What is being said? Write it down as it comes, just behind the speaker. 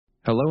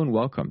Hello and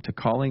welcome to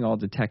Calling All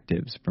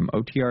Detectives from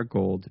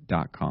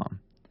OTRGold.com.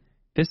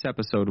 This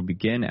episode will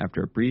begin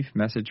after a brief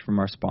message from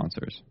our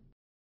sponsors.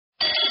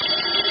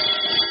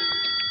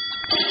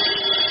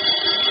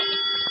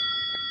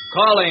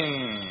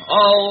 Calling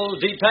all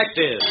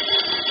detectives.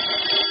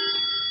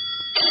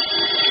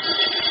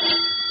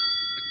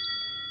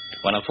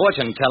 When a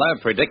fortune teller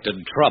predicted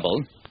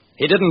trouble,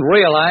 he didn't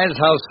realize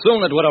how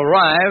soon it would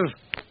arrive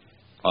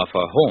or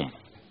for whom.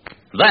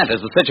 That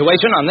is the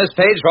situation on this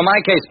page from my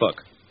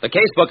casebook. The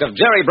casebook of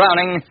Jerry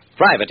Browning,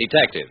 private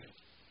detective.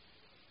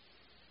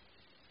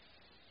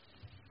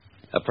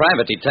 A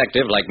private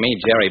detective like me,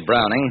 Jerry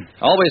Browning,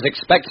 always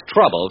expects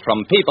trouble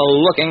from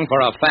people looking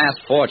for a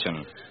fast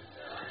fortune.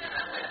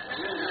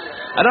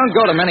 I don't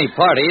go to many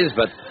parties,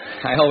 but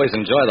I always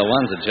enjoy the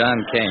ones that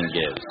John Kane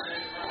gives.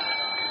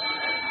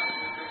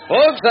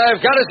 Folks,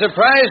 I've got a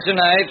surprise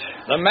tonight.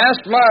 The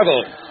masked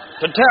marvel.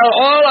 To tell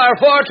all our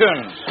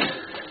fortunes.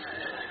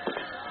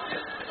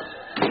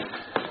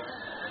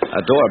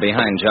 A door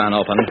behind John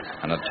opened,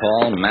 and a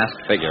tall,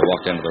 masked figure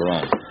walked into the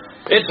room.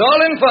 It's all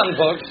in fun,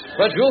 folks,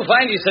 but you'll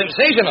find he's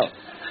sensational.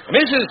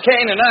 Mrs.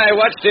 Kane and I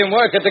watched him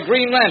work at the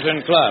Green Lantern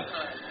Club.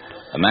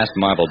 The masked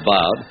marvel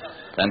bowed,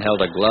 then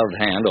held a gloved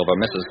hand over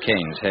Mrs.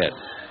 Kane's head.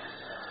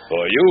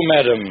 For you,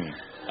 madam,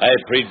 I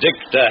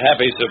predict a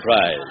happy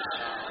surprise.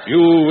 You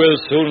will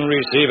soon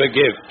receive a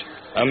gift,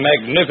 a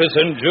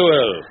magnificent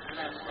jewel.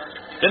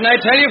 Didn't I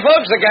tell you,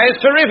 folks, the guy's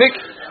terrific?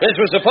 This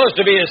was supposed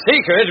to be a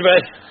secret,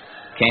 but...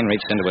 Kane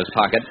reached into his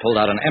pocket, pulled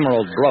out an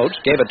emerald brooch,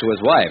 gave it to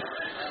his wife.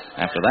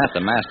 After that,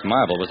 the masked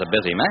marvel was a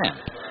busy man.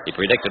 He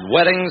predicted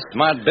weddings,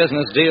 smart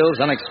business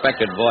deals,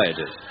 unexpected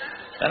voyages.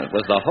 Then it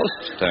was the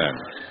host's turn.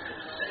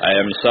 I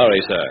am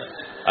sorry, sir.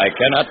 I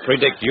cannot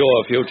predict your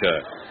future.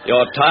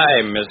 Your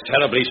time is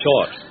terribly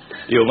short.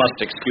 You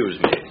must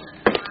excuse me.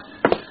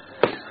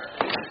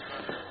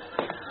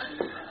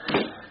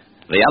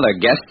 The other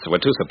guests were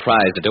too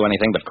surprised to do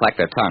anything but clack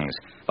their tongues.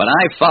 But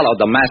I followed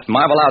the masked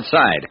marvel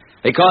outside,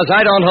 because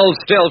I don't hold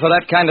still for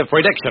that kind of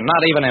prediction,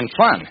 not even in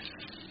fun.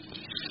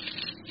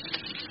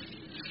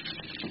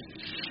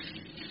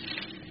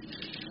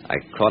 I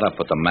caught up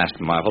with the masked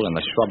marvel in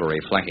the shrubbery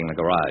flanking the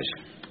garage.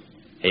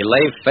 He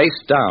lay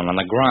face down on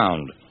the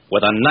ground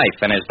with a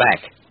knife in his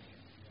back.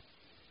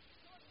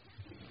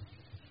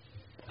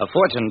 A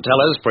fortune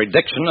teller's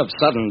prediction of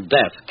sudden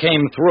death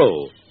came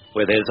through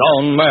with his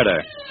own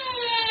murder.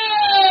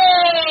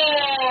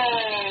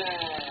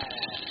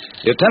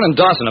 Lieutenant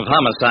Dawson of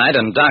Homicide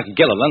and Doc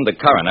Gilliland, the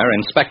coroner,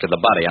 inspected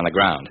the body on the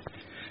ground.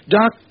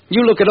 Doc,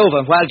 you look it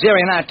over while Jerry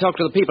and I talk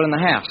to the people in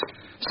the house.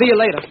 See you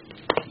later.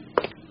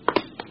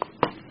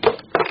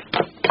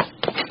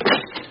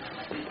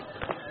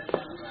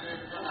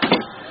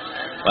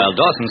 While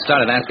Dawson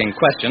started asking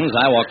questions,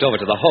 I walked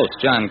over to the host,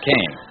 John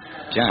Kane.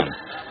 John,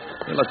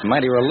 you looked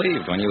mighty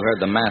relieved when you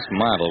heard the masked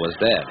marvel was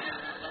dead.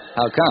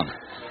 How come?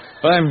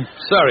 I'm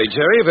sorry,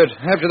 Jerry, but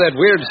after that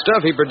weird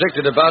stuff he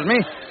predicted about me,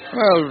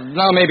 well,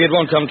 now maybe it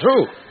won't come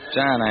true.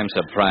 John, I'm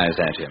surprised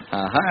at you.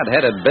 A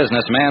hard-headed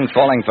businessman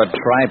falling for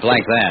tripe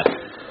like that.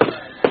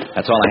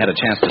 That's all I had a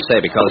chance to say,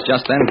 because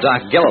just then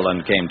Doc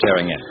Gilliland came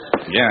tearing in.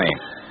 Jerry,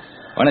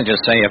 when did you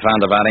say you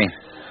found the body?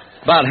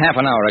 About half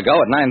an hour ago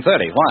at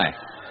 9:30. Why?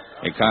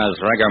 Because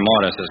rigor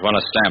mortis is well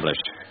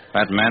established.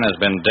 That man has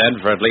been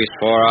dead for at least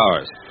 4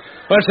 hours.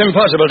 That's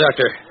impossible,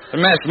 Doctor. The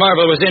masked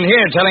marvel was in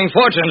here telling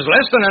fortunes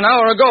less than an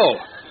hour ago.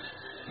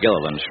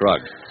 Gilliland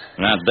shrugged.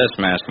 Not this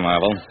masked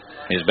marvel.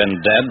 He's been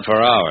dead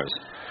for hours.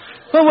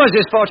 What was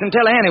this fortune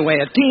teller anyway,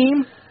 a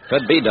team?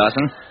 Could be,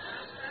 Dawson.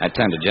 I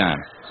turned to John.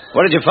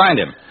 Where did you find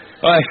him?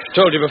 Well, I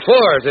told you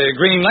before, at the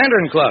Green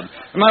Lantern Club.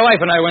 My wife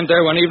and I went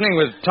there one evening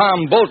with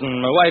Tom Bolton,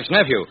 my wife's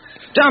nephew.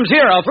 Tom's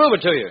here. I'll prove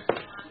it to you.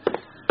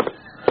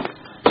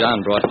 John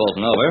brought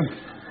Bolton over,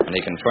 and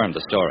he confirmed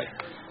the story.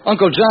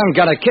 Uncle John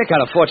got a kick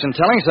out of fortune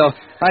telling, so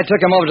I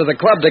took him over to the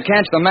club to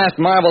catch the masked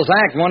marvel's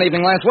act one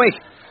evening last week.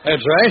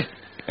 That's right.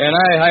 And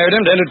I hired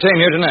him to entertain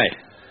you tonight.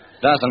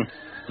 Dawson,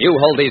 you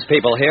hold these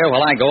people here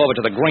while I go over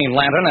to the Green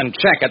Lantern and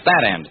check at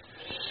that end.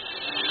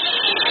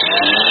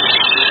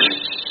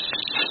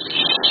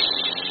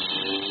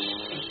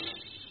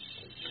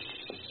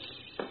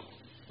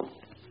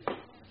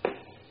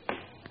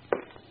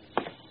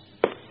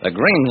 The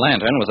Green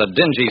Lantern was a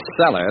dingy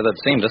cellar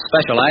that seemed to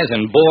specialize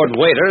in bored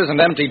waiters and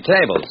empty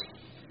tables.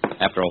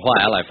 After a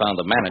while, I found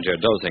the manager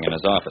dozing in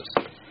his office.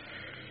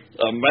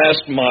 A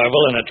masked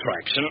marvel and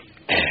attraction.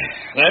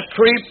 That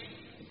creep,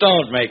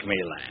 don't make me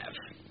laugh.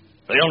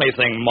 The only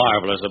thing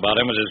marvelous about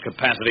him is his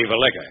capacity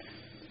for liquor.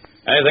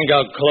 I think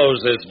I'll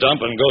close this dump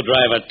and go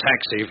drive a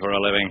taxi for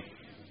a living.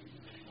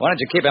 Why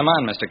did you keep him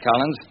on, Mr.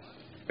 Collins?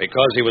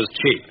 Because he was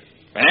cheap.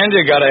 And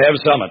you gotta have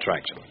some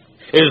attraction.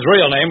 His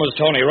real name was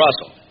Tony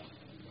Russell.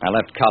 I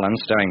left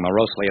Collins staring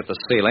morosely at the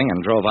ceiling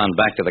and drove on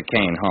back to the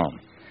Kane home.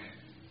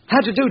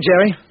 How'd you do,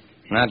 Jerry?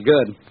 Not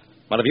good.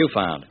 What have you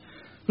found?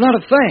 Not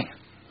a thing.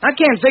 I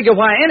can't figure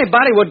why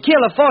anybody would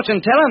kill a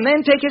fortune teller and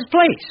then take his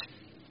place.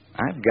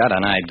 I've got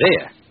an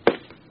idea.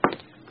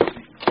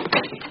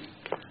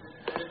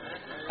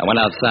 I went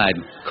outside,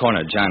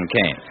 cornered John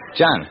Kane.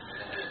 John,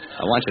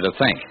 I want you to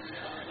think.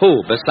 Who,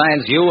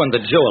 besides you and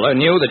the jeweler,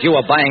 knew that you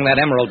were buying that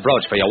emerald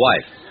brooch for your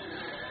wife?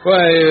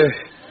 Why,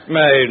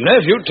 my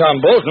nephew,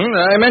 Tom Bolton.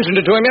 I mentioned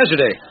it to him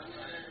yesterday.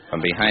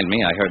 From behind me,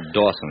 I heard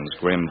Dawson's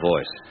grim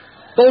voice.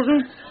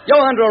 Bolton,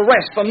 you're under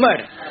arrest for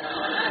murder.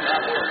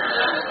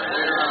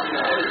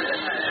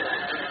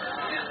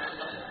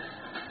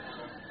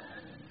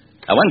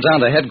 I went down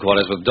to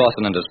headquarters with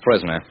Dawson and his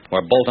prisoner,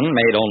 where Bolton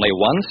made only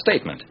one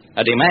statement,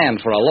 a demand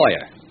for a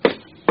lawyer.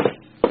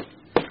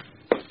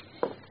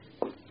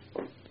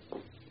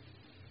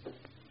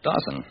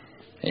 Dawson,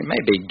 he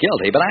may be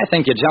guilty, but I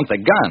think you jumped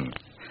the gun.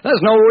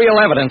 There's no real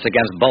evidence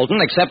against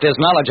Bolton except his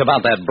knowledge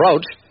about that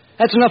brooch.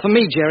 That's enough for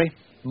me, Jerry.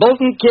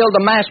 Bolton killed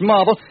the masked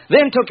marvel,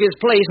 then took his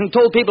place and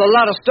told people a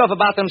lot of stuff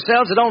about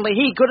themselves that only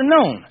he could have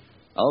known.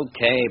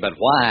 Okay, but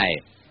why?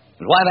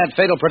 And why that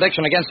fatal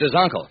prediction against his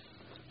uncle?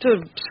 To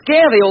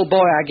scare the old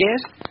boy, I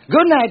guess.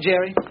 Good night,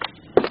 Jerry.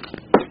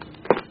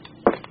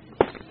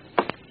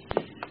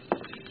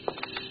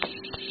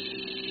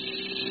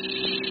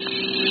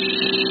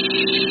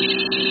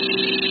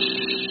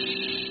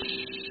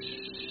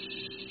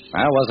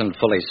 I wasn't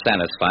fully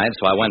satisfied,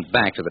 so I went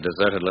back to the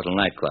deserted little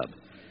nightclub.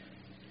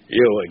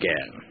 You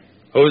again.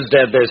 Who's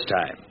dead this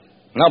time?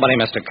 Nobody,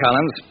 Mr.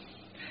 Collins.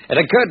 It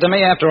occurred to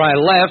me after I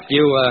left,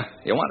 you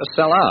want to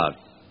sell out.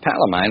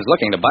 Pal of mine's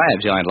looking to buy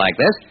a joint like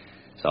this.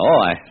 So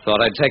I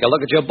thought I'd take a look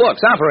at your books,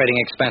 operating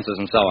expenses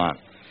and so on.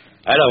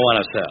 I don't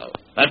want to sell.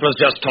 That was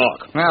just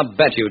talk. I'll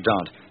bet you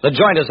don't. The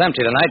joint is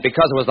empty tonight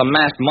because it was the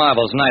masked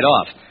marvel's night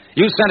off.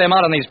 You sent him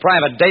out on these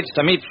private dates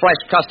to meet fresh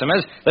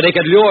customers that he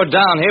could lure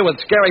down here with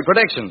scary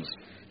predictions.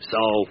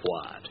 So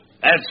what?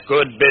 That's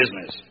good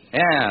business.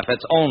 Yeah, if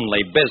it's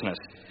only business.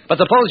 But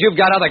suppose you've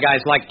got other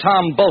guys like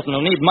Tom Bolton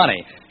who need money.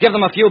 Give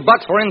them a few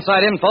bucks for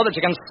inside info that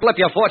you can slip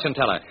your fortune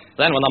teller.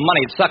 Then when the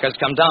moneyed suckers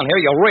come down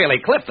here, you'll really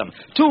clip them.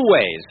 Two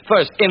ways.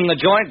 First in the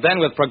joint, then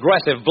with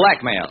progressive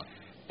blackmail.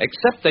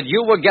 Except that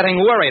you were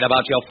getting worried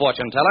about your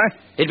fortune teller.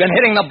 He'd been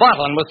hitting the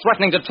bottle and was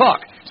threatening to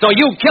talk. So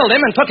you killed him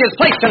and took his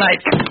place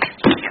tonight.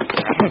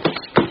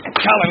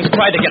 Collins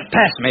tried to get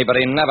past me, but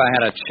he never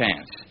had a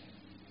chance.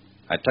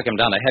 I took him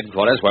down to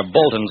headquarters where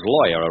Bolton's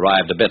lawyer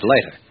arrived a bit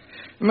later.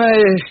 My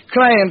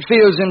client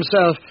feels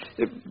himself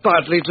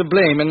partly to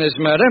blame in this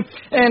murder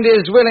and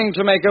is willing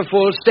to make a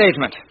full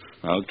statement.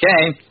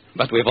 Okay,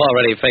 but we've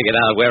already figured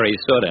out where he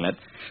stood in it.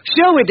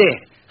 Sure we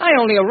did. I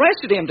only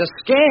arrested him to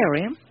scare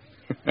him.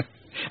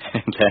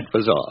 And that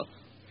was all.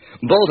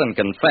 Bolton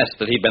confessed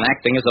that he'd been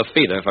acting as a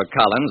feeder for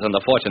Collins and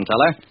the fortune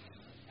teller,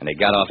 and he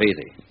got off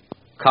easy.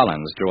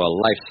 Collins drew a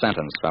life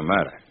sentence for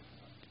murder.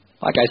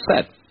 Like I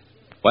said,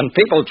 when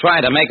people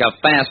try to make a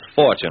fast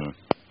fortune,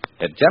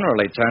 it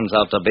generally turns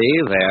out to be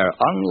their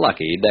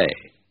unlucky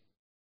day.